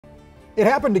It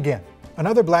happened again.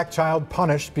 Another black child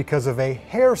punished because of a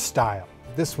hairstyle.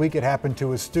 This week it happened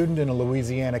to a student in a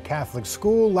Louisiana Catholic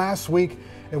school. Last week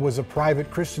it was a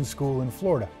private Christian school in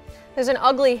Florida. There's an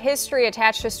ugly history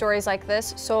attached to stories like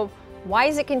this, so why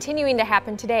is it continuing to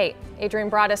happen today? Adrienne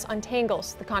Broaddus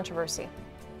untangles the controversy.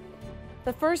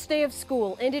 The first day of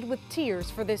school ended with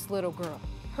tears for this little girl.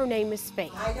 Her name is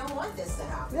Faith. I don't want this to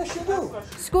happen. Yes, you do.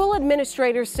 School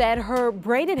administrators said her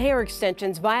braided hair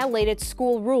extensions violated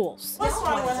school rules. What's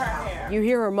wrong with her hair? You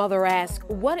hear her mother ask,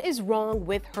 what is wrong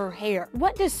with her hair?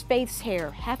 What does Faith's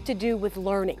hair have to do with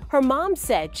learning? Her mom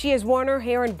said she has worn her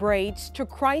hair in braids to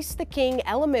Christ the King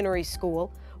Elementary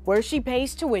School, where she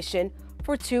pays tuition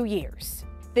for 2 years.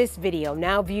 This video,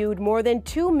 now viewed more than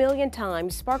 2 million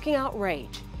times, sparking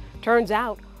outrage. Turns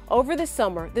out, over the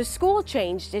summer, the school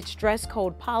changed its dress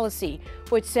code policy,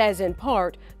 which says in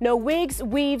part, no wigs,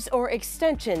 weaves, or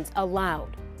extensions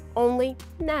allowed. Only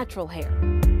natural hair.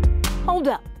 Hold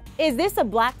up. Is this a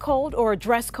black code or a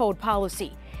dress code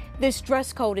policy? This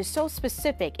dress code is so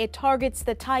specific, it targets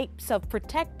the types of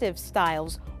protective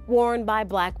styles worn by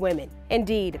black women.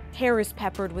 Indeed, hair is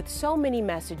peppered with so many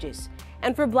messages.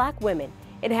 And for black women,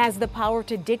 it has the power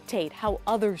to dictate how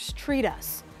others treat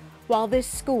us. While this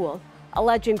school,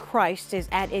 alleging Christ is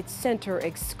at its center,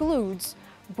 excludes,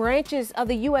 branches of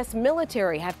the U.S.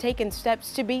 military have taken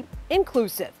steps to be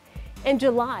inclusive. In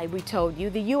July, we told you,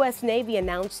 the U.S. Navy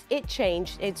announced it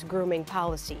changed its grooming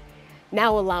policy,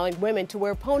 now allowing women to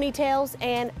wear ponytails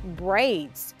and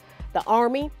braids. The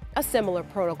Army, a similar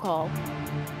protocol.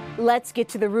 Let's get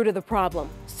to the root of the problem.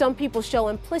 Some people show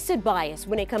implicit bias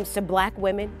when it comes to black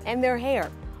women and their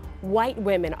hair. White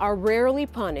women are rarely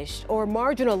punished or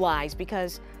marginalized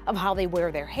because of how they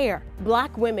wear their hair.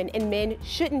 Black women and men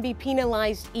shouldn't be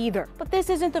penalized either. But this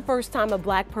isn't the first time a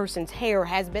black person's hair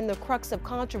has been the crux of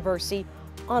controversy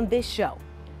on this show.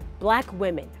 Black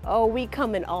women, oh, we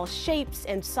come in all shapes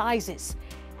and sizes.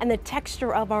 And the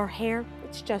texture of our hair,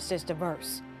 it's just as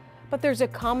diverse. But there's a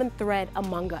common thread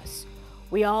among us.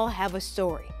 We all have a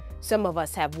story. Some of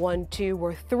us have 1, 2,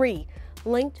 or 3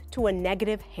 linked to a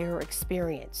negative hair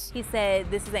experience. He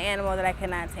said, this is an animal that I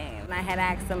cannot tame. And I had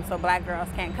asked him, so black girls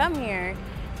can't come here.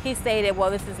 He stated, well,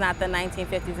 this is not the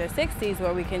 1950s or 60s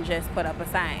where we can just put up a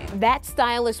sign. That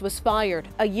stylist was fired.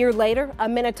 A year later, a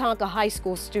Minnetonka high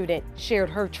school student shared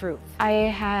her truth. I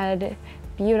had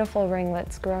beautiful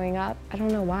ringlets growing up. I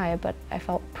don't know why, but I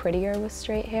felt prettier with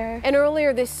straight hair. And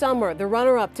earlier this summer, the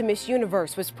runner-up to Miss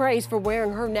Universe was praised for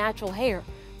wearing her natural hair.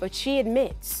 But she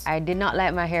admits, I did not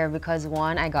like my hair because,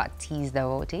 one, I got teased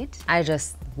about it. I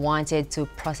just wanted to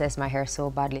process my hair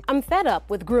so badly. I'm fed up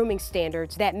with grooming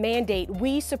standards that mandate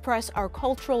we suppress our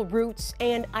cultural roots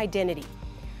and identity.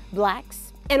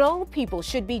 Blacks and all people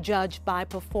should be judged by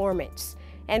performance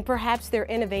and perhaps their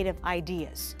innovative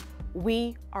ideas.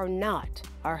 We are not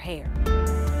our hair.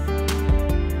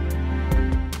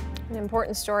 An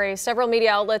important story. Several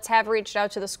media outlets have reached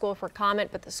out to the school for comment,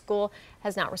 but the school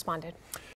has not responded.